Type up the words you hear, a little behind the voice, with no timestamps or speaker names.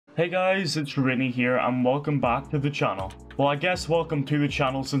Hey guys, it's Rainey here and welcome back to the channel. Well, I guess welcome to the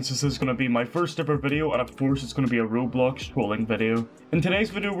channel since this is going to be my first ever video and of course it's going to be a Roblox trolling video. In today's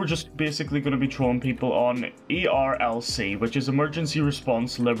video we're just basically going to be trolling people on Erlc, which is Emergency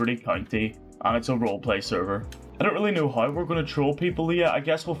Response Liberty County, and it's a roleplay server. I don't really know how we're going to troll people yet. I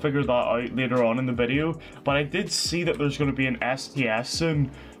guess we'll figure that out later on in the video, but I did see that there's going to be an STS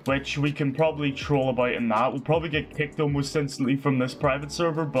soon, which we can probably troll about in that. We'll probably get kicked almost instantly from this private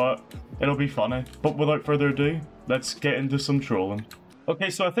server, but it'll be funny. But without further ado, let's get into some trolling.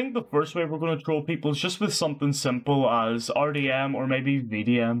 Okay, so I think the first way we're going to troll people is just with something simple as RDM or maybe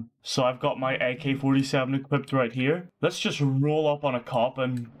VDM. So I've got my AK-47 equipped right here. Let's just roll up on a cop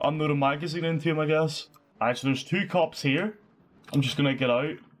and unload a magazine into him, I guess. Alright, so there's two cops here. I'm just going to get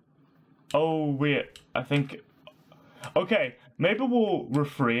out. Oh, wait, I think... Okay, maybe we'll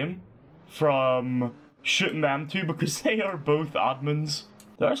refrain from shooting them two because they are both admins.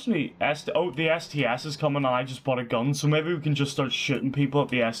 There actually the STS is coming and I just bought a gun, so maybe we can just start shooting people at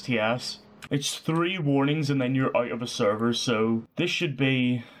the STS. It's 3 warnings and then you're out of a server, so this should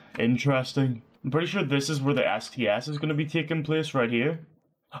be interesting. I'm pretty sure this is where the STS is going to be taking place, right here.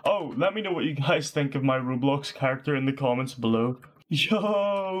 Oh, let me know what you guys think of my Roblox character in the comments below.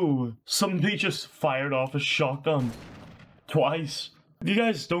 Yo! Somebody just fired off a shotgun. Twice. If you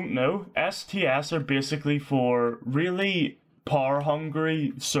guys don't know, STS are basically for really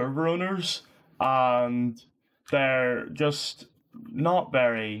power-hungry server owners, and they're just not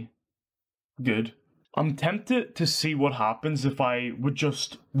very good. I'm tempted to see what happens if I would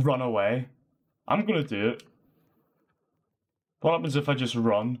just run away. I'm gonna do it. What happens if I just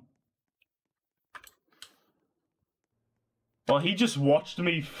run? Well, he just watched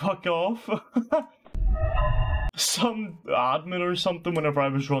me fuck off. Some admin or something whenever I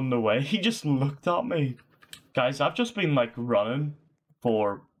was running away. He just looked at me. Guys, I've just been like running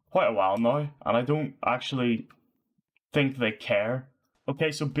for quite a while now, and I don't actually think they care.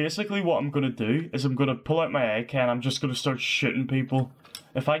 Okay, so basically what I'm going to do is I'm going to pull out my AK and I'm just going to start shooting people.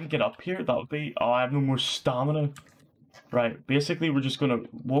 If I can get up here, that would be... Oh, I have no more stamina. Right, basically we're just going to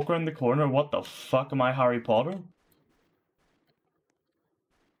walk around the corner. What the fuck, am I Harry Potter?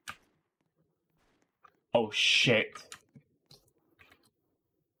 Oh shit.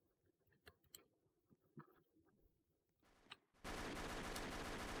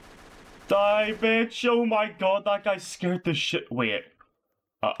 Die, bitch! Oh my god, that guy scared the shit. Wait.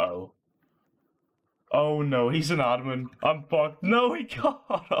 Uh-oh. Oh no, he's an admin. I'm fucked. No, he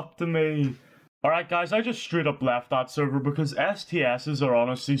got up to me. Alright guys, I just straight up left that server because STSs are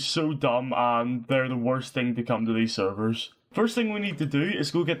honestly so dumb and they're the worst thing to come to these servers. First thing we need to do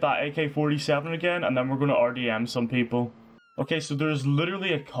is go get that AK-47 again, and then we're going to RDM some people. Okay, so there's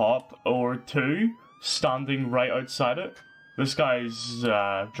literally a cop or 2 standing right outside it. This guy's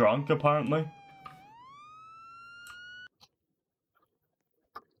drunk, apparently.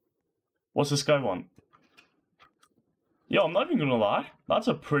 What's this guy want? Yo, I'm not even gonna lie. That's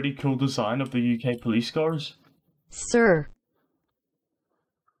a pretty cool design of the UK police cars. Sir.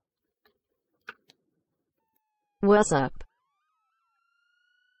 What's up?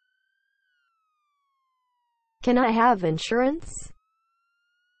 Can I have insurance?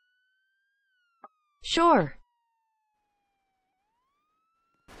 Sure.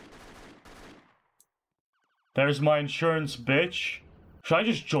 There's my insurance, bitch. Should I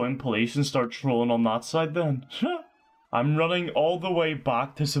just join police and start trolling on that side then? I'm running all the way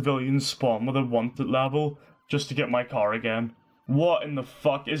back to civilian spawn with a wanted level just to get my car again. What in the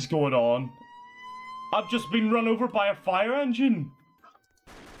fuck is going on? I've just been run over by a fire engine.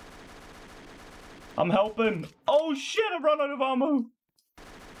 I'm helping. Oh shit, I've run out of ammo.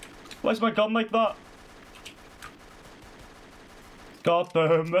 Why's my gun like that? God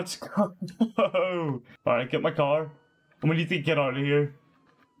damn, let's go. Alright, get my car. And we need to get out of here.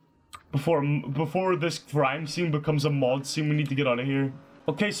 Before this crime scene becomes a mod scene, we need to get out of here.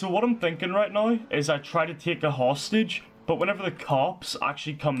 Okay, so what I'm thinking right now is I try to take a hostage, but whenever the cops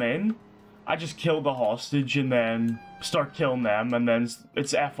actually come in, I just kill the hostage and then start killing them, and then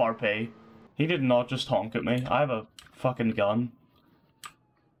it's FRP. He did not just honk at me. I have a fucking gun.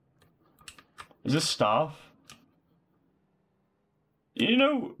 Is this staff? You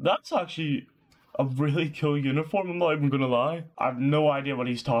know, that's actually a really cool uniform, I'm not even gonna lie. I have no idea what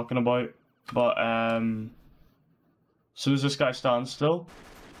he's talking about. But, as soon as this guy stands still,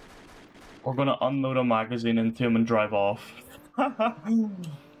 we're gonna unload a magazine into him and drive off.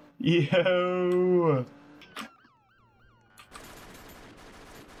 Yo!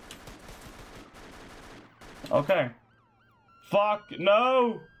 Okay. Fuck,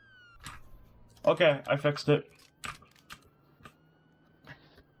 no! Okay, I fixed it.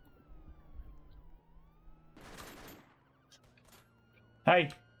 Hey.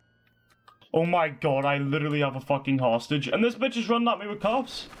 Oh my god, I literally have a fucking hostage. And this bitch is running at me with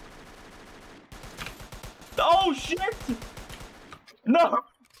cops. Oh shit! No!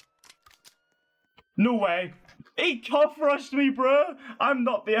 No way. He cuff rushed me, bro. I'm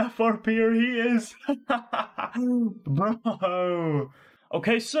not the FRPer, he is. Bro.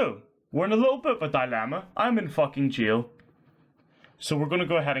 Okay, so, we're in a little bit of a dilemma. I'm in fucking jail. So we're gonna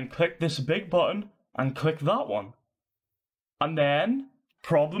go ahead and click this big button and click that one. And then,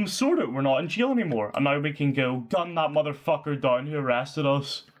 problem sorted. We're not in jail anymore. And now we can go gun that motherfucker down who arrested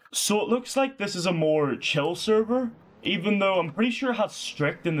us. So it looks like this is a more chill server. Even though I'm pretty sure it has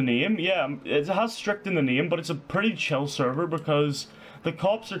strict in the name. Yeah, it has strict in the name, but it's a pretty chill server because the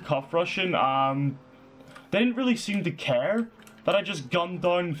cops are cuff rushing and they didn't really seem to care that I just gunned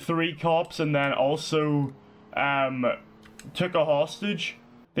down 3 cops and then also took a hostage.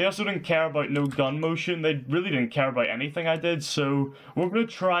 They also didn't care about no gun motion. They really didn't care about anything I did. So we're going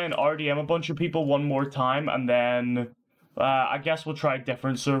to try and RDM a bunch of people one more time and then I guess we'll try a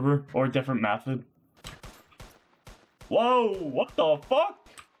different server or a different method. Whoa, what the fuck?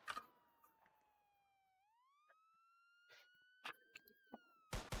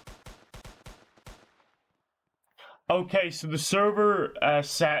 Okay, so the server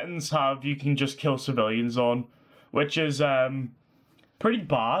settings have you can just kill civilians on, which is pretty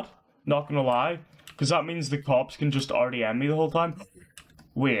bad, not gonna lie, because that means the cops can just RDM me the whole time.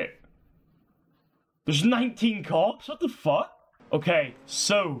 Wait. There's 19 cops? What the fuck? Okay,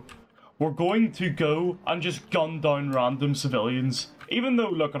 so we're going to go and just gun down random civilians. Even though,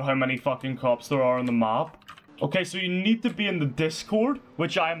 look at how many fucking cops there are on the map. Okay, so you need to be in the Discord,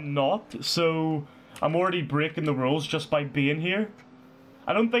 which I'm not, so I'm already breaking the rules just by being here.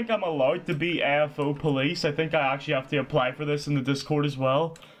 I don't think I'm allowed to be AFO police. I think I actually have to apply for this in the Discord as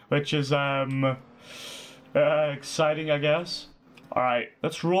well, which is, exciting, I guess. Alright,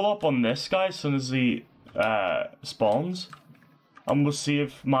 let's roll up on this guy as soon as he, spawns. And we'll see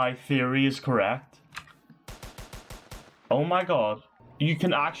if my theory is correct. Oh my god. You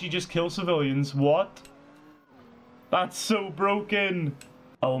can actually just kill civilians. What? That's so broken.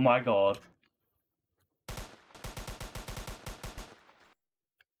 Oh my god.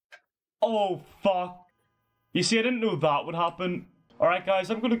 Oh fuck. You see, I didn't know that would happen. Alright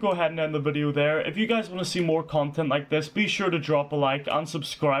guys, I'm going to go ahead and end the video there. If you guys want to see more content like this, be sure to drop a like and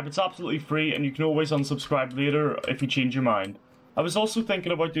subscribe. It's absolutely free and you can always unsubscribe later if you change your mind. I was also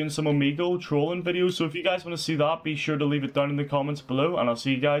thinking about doing some Omegle trolling videos, so if you guys want to see that, be sure to leave it down in the comments below, and I'll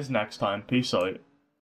see you guys next time. Peace out.